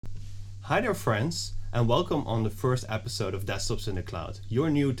Hi there, friends, and welcome on the first episode of Desktops in the Cloud, your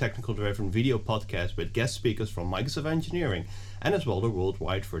new technical-driven video podcast with guest speakers from Microsoft Engineering and as well the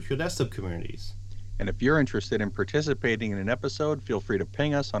worldwide virtual desktop communities. And if you're interested in participating in an episode, feel free to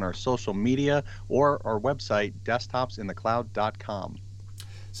ping us on our social media or our website, desktopsinthecloud.com.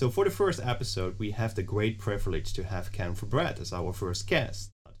 So for the first episode, we have the great privilege to have Kam VedBrat as our first guest,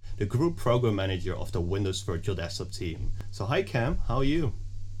 the Group Program Manager of the Windows Virtual Desktop team. So hi Kam, how are you?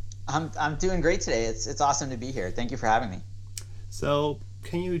 I'm doing great today. It's awesome to be here. Thank you for having me. So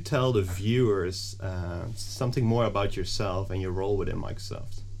can you tell the viewers something more about yourself and your role within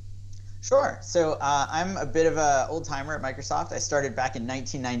Microsoft? Sure. So I'm a bit of an old timer at Microsoft. I started back in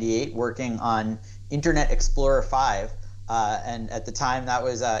 1998 working on Internet Explorer 5, and at the time that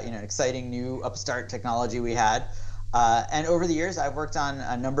was an exciting new upstart technology we had. And over the years, I've worked on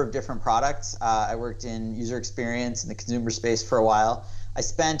a number of different products. I worked in user experience in the consumer space for a while. I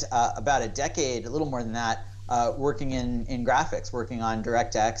spent about a decade, a little more than that, working in graphics, working on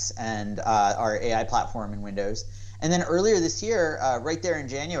DirectX and our AI platform in Windows. And then earlier this year, right there in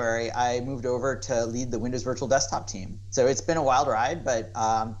January, I moved over to lead the Windows Virtual Desktop team. So it's been a wild ride, but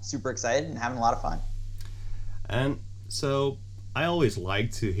I'm super excited and having a lot of fun. And so I always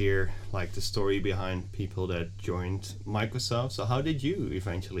like to hear the story behind people that joined Microsoft. So how did you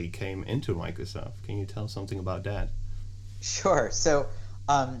eventually came into Microsoft? Can you tell something about that? Sure. So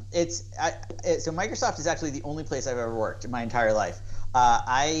so Microsoft is actually the only place I've ever worked in my entire life.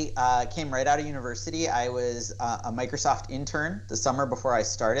 I came right out of university. I was a Microsoft intern the summer before I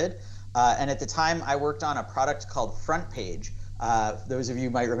started. And at the time, I worked on a product called FrontPage. Those of you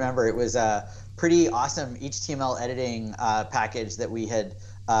might remember, it was a pretty awesome HTML editing package that we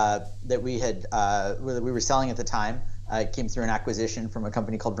were selling at the time. It came through an acquisition from a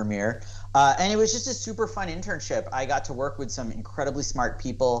company called Vermeer. And it was just a super fun internship. I got to work with some incredibly smart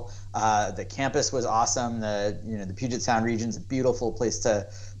people. The campus was awesome. The Puget Sound region's a beautiful place to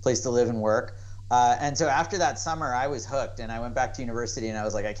live and work. And so after that summer, I was hooked, and I went back to university, and I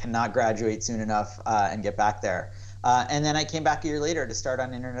was like, I cannot graduate soon enough and get back there. And then I came back a year later to start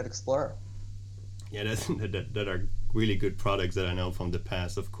on Internet Explorer. Yeah, that are really good products that I know from the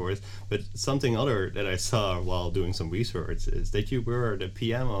past, of course. But something other that I saw while doing some research is that you were the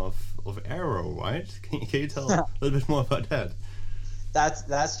PM of Arrow, right? Can you tell a little bit more about that?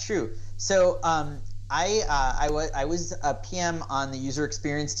 That's true. So I was a PM on the user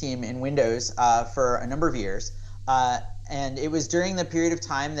experience team in Windows for a number of years. And it was during the period of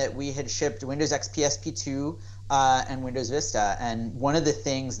time that we had shipped Windows XP SP2 and Windows Vista. And one of the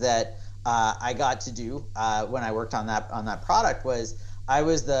things that I got to do when I worked on that product was I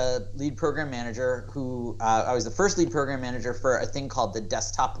was the lead program manager I was the first lead program manager for a thing called the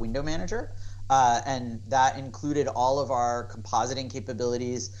Desktop Window Manager. And that included all of our compositing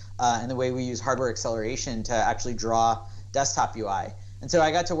capabilities and the way we use hardware acceleration to actually draw desktop UI. And so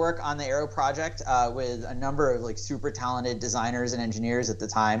I got to work on the Arrow project with a number of super talented designers and engineers at the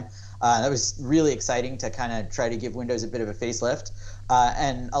time. That was really exciting to kind of try to give Windows a bit of a facelift.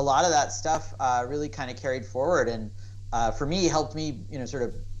 And a lot of that stuff really kind of carried forward, and for me, helped me sort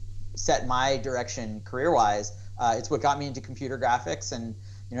of set my direction career-wise. It's what got me into computer graphics, and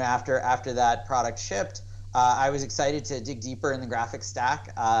after that product shipped, I was excited to dig deeper in the graphics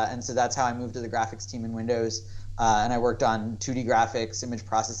stack, and so that's how I moved to the graphics team in Windows. And I worked on 2D graphics, image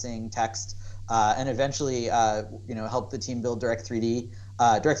processing, text, and eventually, helped the team build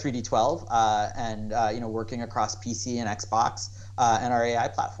Direct3D 12, and working across PC and Xbox and our AI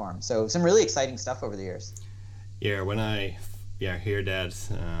platform. So some really exciting stuff over the years. Yeah, when I hear that,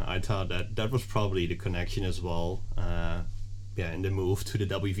 I thought that was probably the connection as well. In the move to the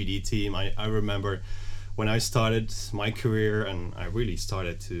WVD team, I remember when I started my career, and I really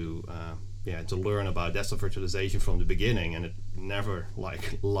started to learn about desktop virtualization from the beginning, and it never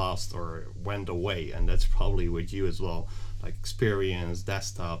lost or went away. And that's probably with you as well, experience,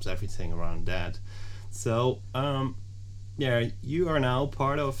 desktops, everything around that. So you are now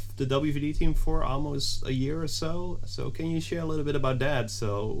part of the WVD team for almost a year or so. So can you share a little bit about that?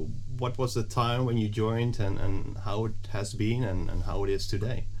 So what was the time when you joined, and how it has been and how it is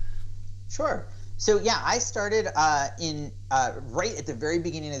today? Sure. So I started right at the very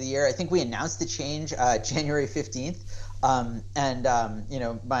beginning of the year. I think we announced the change January 15th, and our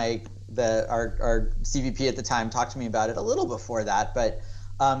CVP at the time talked to me about it a little before that. But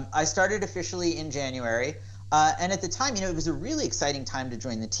I started officially in January, and at the time, it was a really exciting time to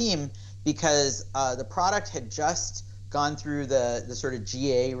join the team because the product had just gone through the sort of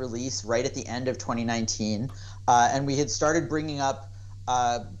GA release right at the end of 2019, and we had started bringing up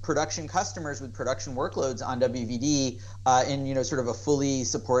production customers with production workloads on WVD in sort of a fully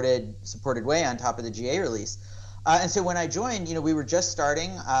supported way on top of the GA release. And so when I joined, we were just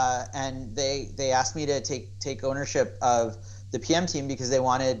starting, and they asked me to take ownership of the PM team because they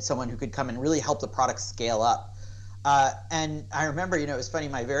wanted someone who could come and really help the product scale up. And I remember, it was funny.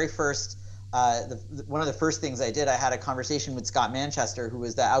 My very first, one of the first things I did, I had a conversation with Scott Manchester, who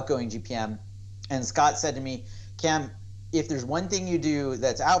was the outgoing GPM, and Scott said to me, "Cam, if there's one thing you do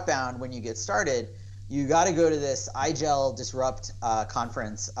that's outbound when you get started, you got to go to this iGel Disrupt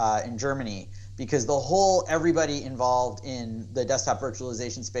conference in Germany, because everybody involved in the desktop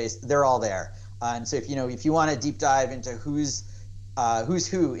virtualization space, they're all there. And so if you want to deep dive into who's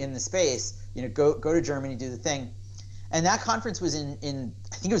who in the space, go to Germany, do the thing." And that conference was in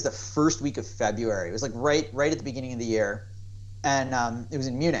I think it was the first week of February. It was like right at the beginning of the year, and it was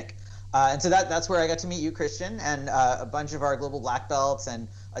in Munich. And so that's where I got to meet you, Christian, and a bunch of our global black belts, and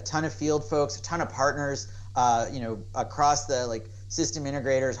a ton of field folks, a ton of partners, across the system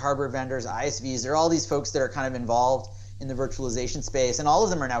integrators, hardware vendors, ISVs. There are all these folks that are kind of involved in the virtualization space, and all of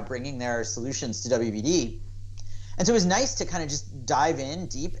them are now bringing their solutions to WVD. And so it was nice to kind of just dive in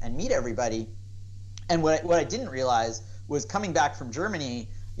deep and meet everybody. And what I didn't realize was, coming back from Germany,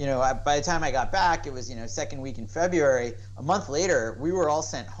 by the time I got back, it was, second week in February. A month later, we were all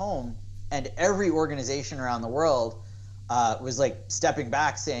sent home, and every organization around the world was stepping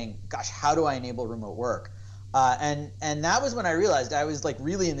back saying, "Gosh, how do I enable remote work?" And that was when I realized I was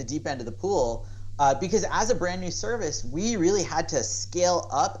really in the deep end of the pool, because as a brand new service, we really had to scale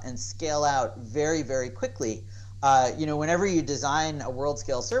up and scale out very, very quickly. Whenever you design a world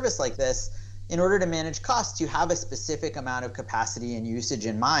scale service like this, in order to manage costs, you have a specific amount of capacity and usage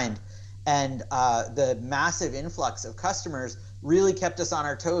in mind. And the massive influx of customers really kept us on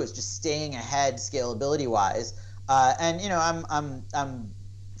our toes, just staying ahead scalability wise. And I'm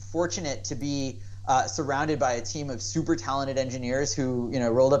fortunate to be surrounded by a team of super talented engineers who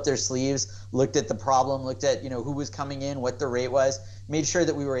rolled up their sleeves, looked at the problem, looked at who was coming in, what the rate was, made sure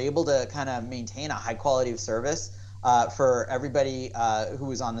that we were able to kind of maintain a high quality of service for everybody who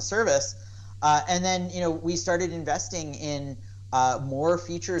was on the service. And then we started investing in more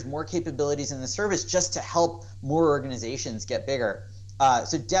features, more capabilities in the service, just to help more organizations get bigger.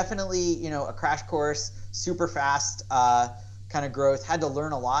 So definitely a crash course, super fast kind of growth. Had to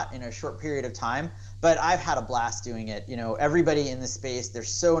learn a lot in a short period of time, but I've had a blast doing it. Everybody in the space, they're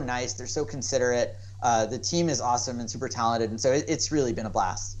so nice, they're so considerate. The team is awesome and super talented, and so it's really been a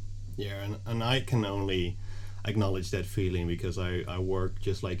blast. Yeah, and I can only acknowledge that feeling, because I work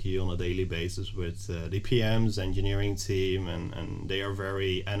just like you on a daily basis with the PM's engineering team, and they are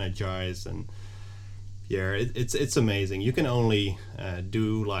very energized, and yeah, it's amazing. You can only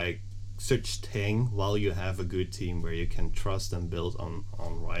do such thing while you have a good team where you can trust and build on,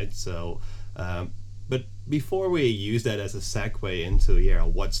 right? So but before we use that as a segue into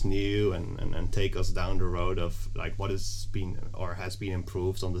what's new and take us down the road of what has been or has been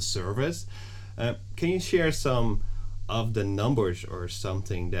improved on the service, can you share some of the numbers or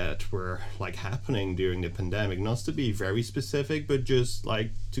something that were happening during the pandemic? Not to be very specific, but just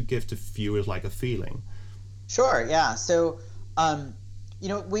to give the viewers a feeling. Sure, yeah. So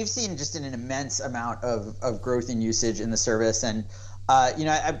we've seen just an immense amount of growth in usage in the service, and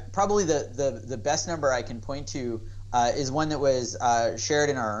I probably the best number I can point to is one that was shared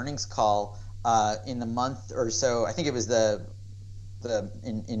in our earnings call in the month or so. I think it was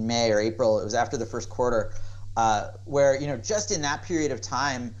in May or April. It was after the first quarter, where just in that period of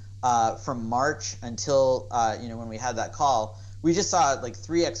time, from March until when we had that call, we just saw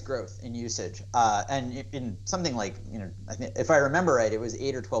 3x growth in usage, and in something I think, if I remember right, it was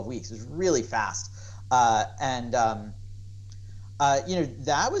 8 or 12 weeks. It was really fast, and that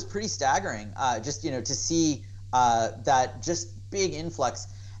was pretty staggering. Just to see that just big influx,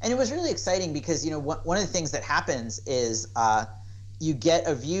 and it was really exciting because one of the things that happens is you get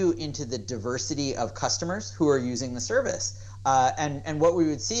a view into the diversity of customers who are using the service, and what we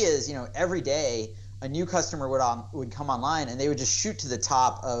would see is every day a new customer would come online, and they would just shoot to the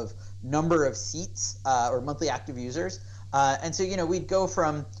top of number of seats or monthly active users. And so we'd go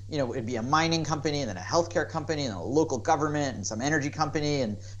from it'd be a mining company, and then a healthcare company, and a local government, and some energy company,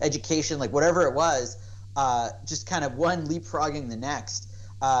 and education, whatever it was, just kind of one leapfrogging the next.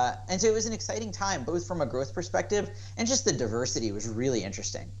 And so it was an exciting time, both from a growth perspective and just the diversity was really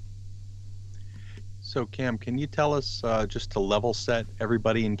interesting. So Cam, can you tell us, just to level set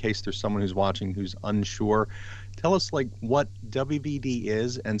everybody in case there's someone who's watching who's unsure, tell us what WVD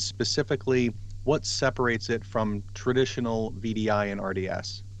is, and specifically what separates it from traditional VDI and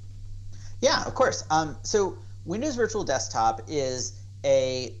RDS? Yeah, of course. So Windows Virtual Desktop is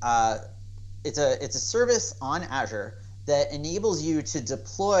it's a service on Azure that enables you to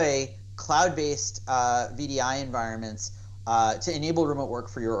deploy cloud-based VDI environments to enable remote work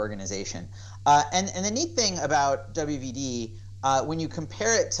for your organization. And the neat thing about WVD, when you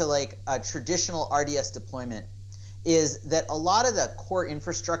compare it to like a traditional RDS deployment, is that a lot of the core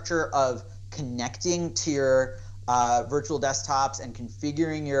infrastructure of connecting to your virtual desktops and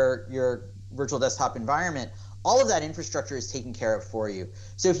configuring your virtual desktop environment, all of that infrastructure is taken care of for you.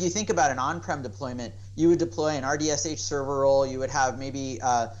 So if you think about an on-prem deployment, you would deploy an RDSH server role, you would have maybe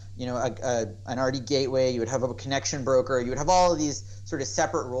an RD gateway, you would have a connection broker, you would have all of these sort of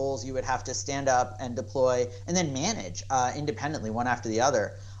separate roles you would have to stand up and deploy and then manage independently, one after the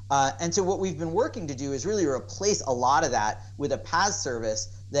other. And so what we've been working to do is really replace a lot of that with a PaaS service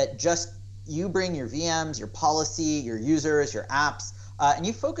that just you bring your VMs, your policy, your users, your apps, and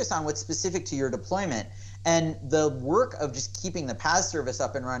you focus on what's specific to your deployment. And the work of just keeping the PaaS service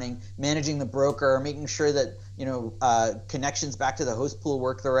up and running, managing the broker, making sure that connections back to the host pool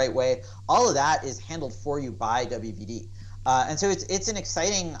work the right way, all of that is handled for you by WVD. And so it's an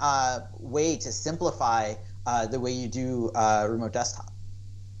exciting way to simplify the way you do remote desktop.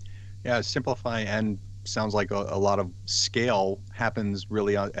 Yeah, simplify, and sounds like a lot of scale happens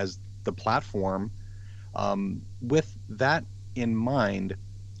really as the platform. With that in mind,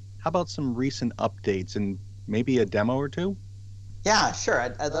 how about some recent updates and maybe a demo or two? Yeah, sure.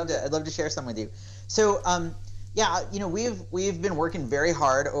 I'd love to share some with you. So we've been working very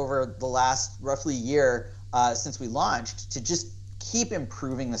hard over the last roughly year since we launched to just keep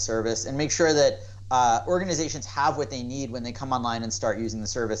improving the service and make sure that organizations have what they need when they come online and start using the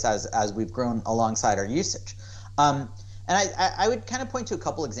service as we've grown alongside our usage. And I would kind of point to a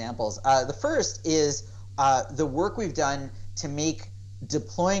couple examples. The first is the work we've done to make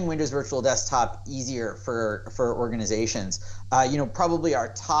deploying Windows Virtual Desktop easier for organizations. Probably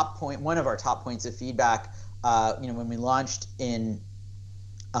one of our top points of feedback, when we launched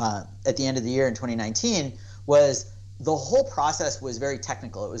at the end of the year in 2019, was the whole process was very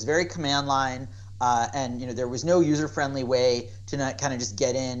technical. It was very command line, and there was no user-friendly way to not kind of just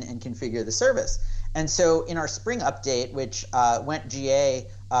get in and configure the service. And so in our spring update, which went GA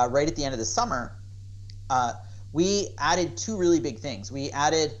right at the end of the summer, we added two really big things. We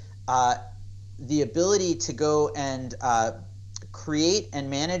added the ability to go and create and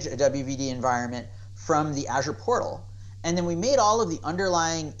manage a WVD environment from the Azure portal. And then we made all of the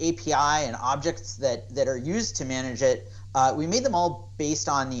underlying API and objects that are used to manage it, we made them all based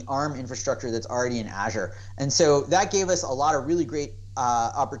on the ARM infrastructure that's already in Azure. And so that gave us a lot of really great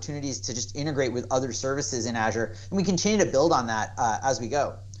opportunities to just integrate with other services in Azure. And we continue to build on that as we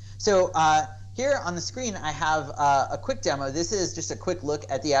go. So here on the screen, I have a quick demo. This is just a quick look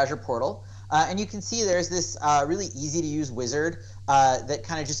at the Azure portal. And you can see there's this really easy to use wizard that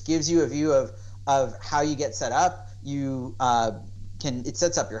kind of just gives you a view of how you get set up. It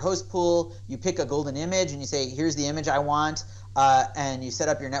sets up your host pool. You pick a golden image and you say, here's the image I want. And you set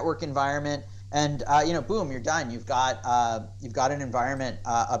up your network environment. And boom, you're done. You've got an environment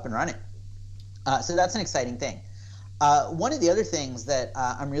up and running. So that's an exciting thing. One of the other things that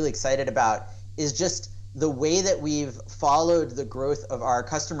I'm really excited about is just the way that we've followed the growth of our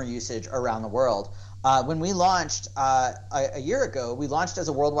customer usage around the world. When we launched a year ago, we launched as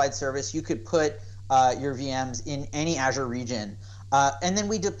a worldwide service. You could put your VMs in any Azure region. And then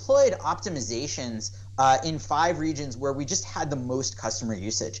we deployed optimizations in 5 regions where we just had the most customer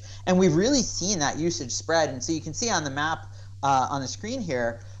usage. And we've really seen that usage spread. And so you can see on the map on the screen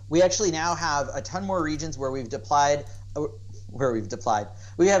here, we actually now have a ton more regions where we've deployed.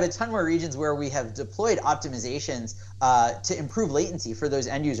 We have a ton more regions where we have deployed optimizations to improve latency for those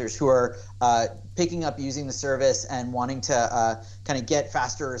end users who are picking up using the service and wanting to kind of get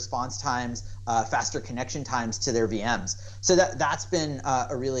faster response times, faster connection times to their VMs. So that's been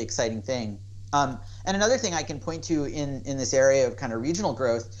a really exciting thing. And another thing I can point to in this area of kind of regional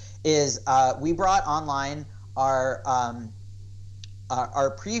growth is we brought online our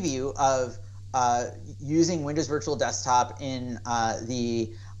preview of using Windows Virtual Desktop in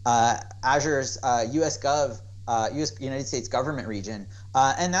the Azure's US United States government region.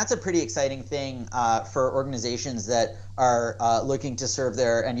 And that's a pretty exciting thing for organizations that are looking to serve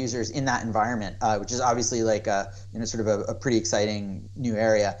their end users in that environment, which is obviously like sort of a pretty exciting new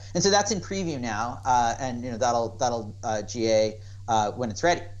area. And so that's in preview now, and that'll GA when it's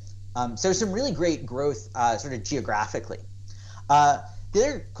ready. So some really great growth sort of geographically. The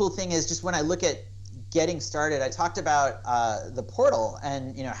other cool thing is just when I look at getting started, I talked about the portal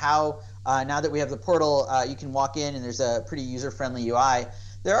and how now that we have the portal, you can walk in and there's a pretty user-friendly UI.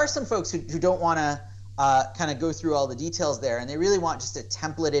 There are some folks who don't want to kind of go through all the details there, and they really want just a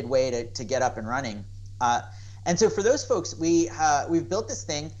templated way to get up and running. And so for those folks, we've built this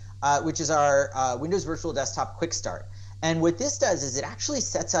thing, which is our Windows Virtual Desktop Quick Start. And what this does is it actually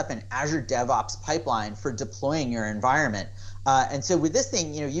sets up an Azure DevOps pipeline for deploying your environment. And so with this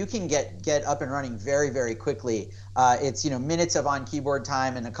thing, you can get up and running very, very quickly. It's minutes of on keyboard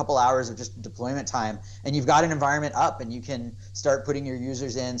time and a couple hours of just deployment time, and you've got an environment up, and you can start putting your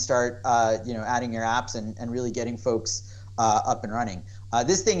users in, start adding your apps, and really getting folks up and running.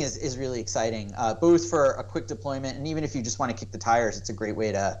 This thing is really exciting, both for a quick deployment, and even if you just want to kick the tires, it's a great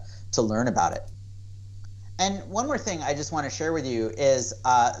way to learn about it. And one more thing I just want to share with you is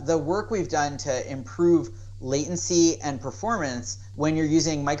the work we've done to improve latency and performance when you're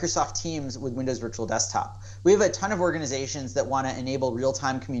using Microsoft Teams with Windows Virtual Desktop. We have a ton of organizations that want to enable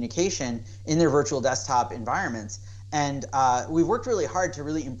real-time communication in their virtual desktop environments, and we've worked really hard to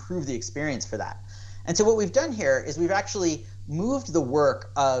really improve the experience for that. And so what we've done here is we've actually moved the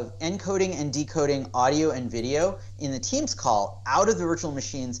work of encoding and decoding audio and video in the Teams call out of the virtual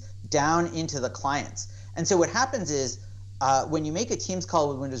machines down into the clients. And so what happens is when you make a Teams call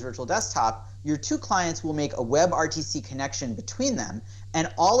with Windows Virtual Desktop, your two clients will make a WebRTC connection between them,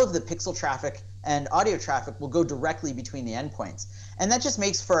 and all of the pixel traffic and audio traffic will go directly between the endpoints. And that just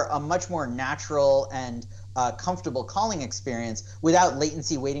makes for a much more natural and comfortable calling experience without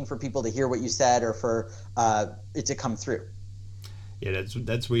latency waiting for people to hear what you said or for it to come through. Yeah,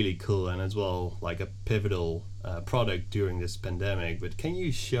 that's really cool, and as well like a pivotal product during this pandemic. But can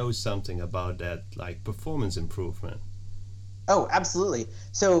you show something about that, like performance improvement? Oh, absolutely.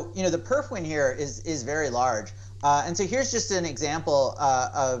 So the perf win here is very large, and so here's just an example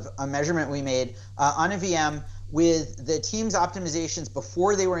of a measurement we made on a VM with the Teams optimizations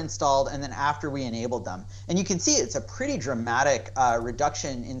before they were installed and then after we enabled them. And you can see it's a pretty dramatic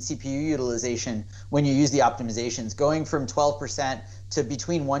reduction in CPU utilization when you use the optimizations, going from 12% to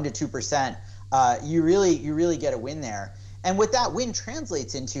between 1% to 2%. You really get a win there. And what that win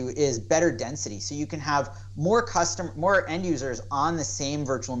translates into is better density. So you can have more end users on the same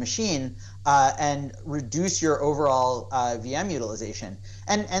virtual machine and reduce your overall VM utilization.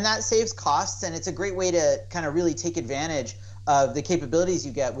 And that saves costs, and it's a great way to kind of really take advantage of the capabilities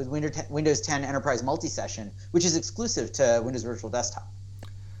you get with Windows 10 Enterprise Multi-Session, which is exclusive to Windows Virtual Desktop.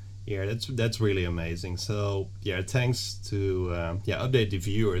 Yeah, that's really amazing. So yeah, thanks to update the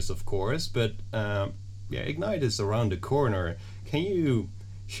viewers, of course, but Ignite is around the corner. Can you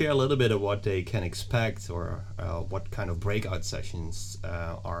share a little bit of what they can expect, or what kind of breakout sessions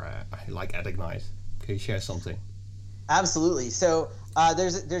are like at Ignite? Can you share something? Absolutely. So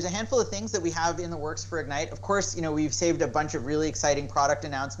there's a handful of things that we have in the works for Ignite. Of course, we've saved a bunch of really exciting product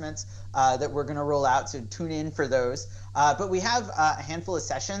announcements that we're going to roll out, so tune in for those. But we have a handful of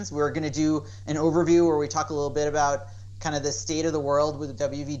sessions. We're going to do an overview where we talk a little bit about kind of the state of the world with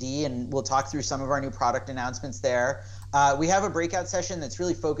WVD, and we'll talk through some of our new product announcements there. We have a breakout session that's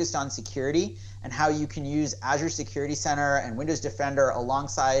really focused on security and how you can use Azure Security Center and Windows Defender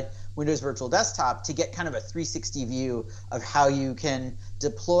alongside Windows Virtual Desktop to get kind of a 360 view of how you can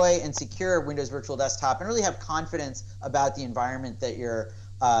deploy and secure Windows Virtual Desktop and really have confidence about the environment that you're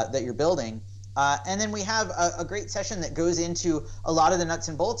building. And then we have a great session that goes into a lot of the nuts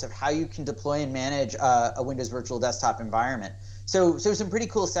and bolts of how you can deploy and manage a Windows Virtual Desktop environment. So some pretty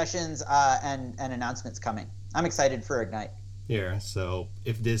cool sessions and announcements coming. I'm excited for Ignite. Yeah, so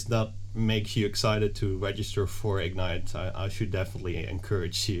if this not makes you excited to register for Ignite, I should definitely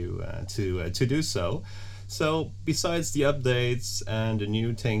encourage you to do so. So besides the updates and the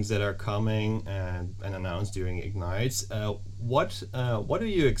new things that are coming and announced during Ignite, what do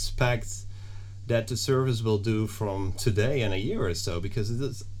you expect that the service will do from today and a year or so? Because it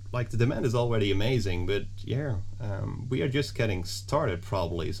is like the demand is already amazing, but we are just getting started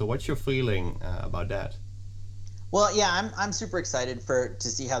probably. So what's your feeling about that? Well, yeah, I'm super excited to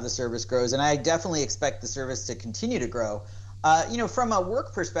see how the service grows, and I definitely expect the service to continue to grow. From a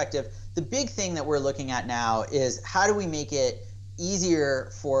work perspective, the big thing that we're looking at now is how do we make it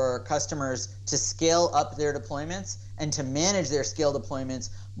easier for customers to scale up their deployments and to manage their scale deployments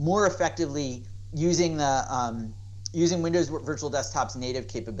more effectively using Windows Virtual Desktop's native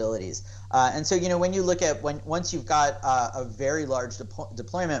capabilities. And so, when you look at once you've got a very large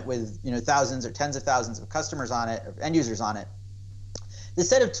deployment with thousands or tens of thousands of customers on it, or end users on it, the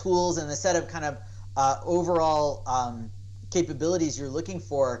set of tools and the set of kind of overall capabilities you're looking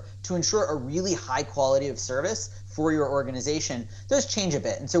for to ensure a really high quality of service for your organization, those change a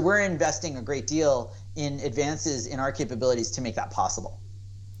bit. And so we're investing a great deal in advances in our capabilities to make that possible.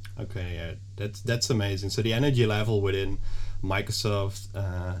 Okay, that's amazing. So the energy level within Microsoft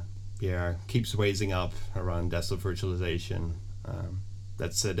keeps raising up around desktop virtualization.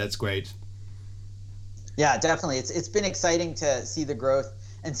 That's great. Yeah, definitely. It's been exciting to see the growth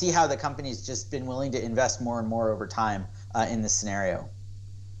and see how the company's just been willing to invest more and more over time in this scenario.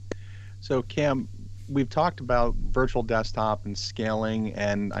 So Kam, we've talked about virtual desktop and scaling,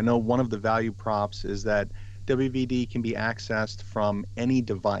 and I know one of the value props is that WVD can be accessed from any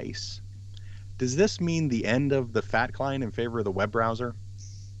device. Does this mean the end of the fat client in favor of the web browser?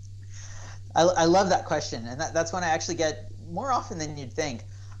 I love that question, and that's one I actually get more often than you'd think.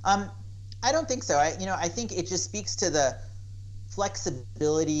 I don't think so. I think it just speaks to the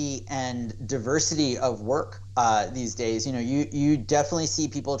flexibility and diversity of work these days. You definitely see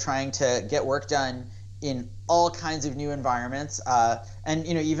people trying to get work done in all kinds of new environments. And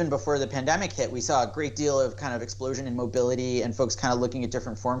even before the pandemic hit, we saw a great deal of kind of explosion in mobility and folks kind of looking at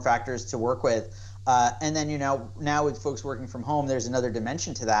different form factors to work with. And then now with folks working from home, there's another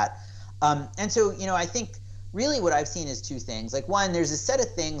dimension to that. And so I think really what I've seen is two things. Like one, there's a set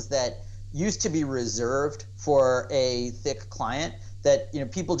of things that used to be reserved for a thick client that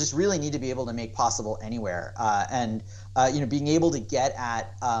people just really need to be able to make possible anywhere. And being able to get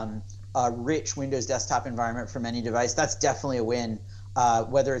at a rich Windows desktop environment from any device, that's definitely a win,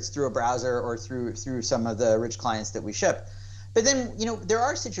 whether it's through a browser or through some of the rich clients that we ship. But then there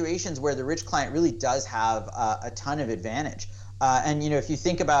are situations where the rich client really does have a ton of advantage. And if you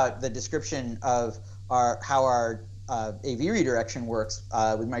think about the description of how our AV redirection works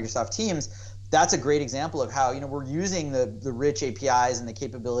with Microsoft Teams, that's a great example of how we're using the rich APIs and the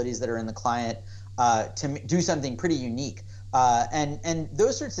capabilities that are in the client to do something pretty unique. And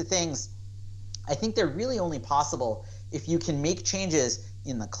those sorts of things, I think they're really only possible if you can make changes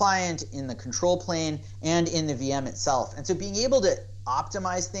in the client, in the control plane, and in the VM itself. And so being able to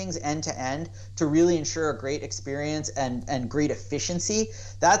optimize things end to end to really ensure a great experience and great efficiency,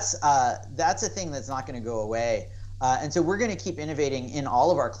 that's a thing that's not going to go away. And so we're going to keep innovating in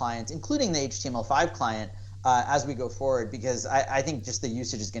all of our clients, including the HTML5 client, as we go forward, because I think just the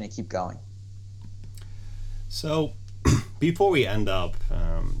usage is going to keep going. So before we end up,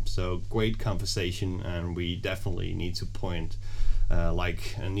 so great conversation, and we definitely need to point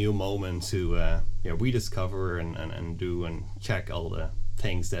like a new moment to rediscover and do and check all the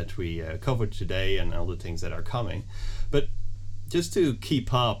things that we covered today and all the things that are coming. But just to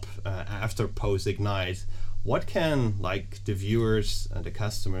keep up after Post Ignite, what can the viewers, the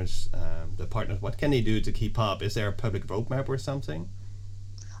customers, the partners, what can they do to keep up? Is there a public roadmap or something?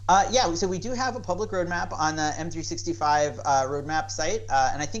 Yeah, so we do have a public roadmap on the M365 roadmap site,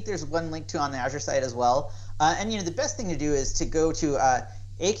 and I think there's one link to on the Azure site as well. And the best thing to do is to go to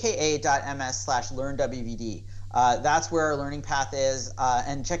aka.ms/learnwvd. That's where our learning path is,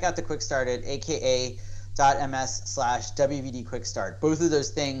 and check out the quick start at aka.ms/wvd quick start. Both of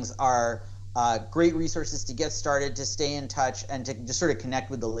those things are great resources to get started, to stay in touch, and to just sort of connect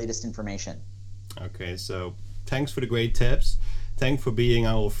with the latest information. Okay, so thanks for the great tips. Thanks for being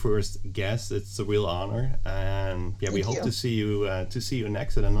our first guest. It's a real honor, and we hope to see you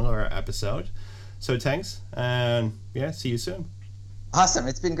next in another episode. So thanks, and see you soon. Awesome,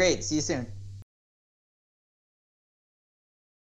 it's been great. See you soon.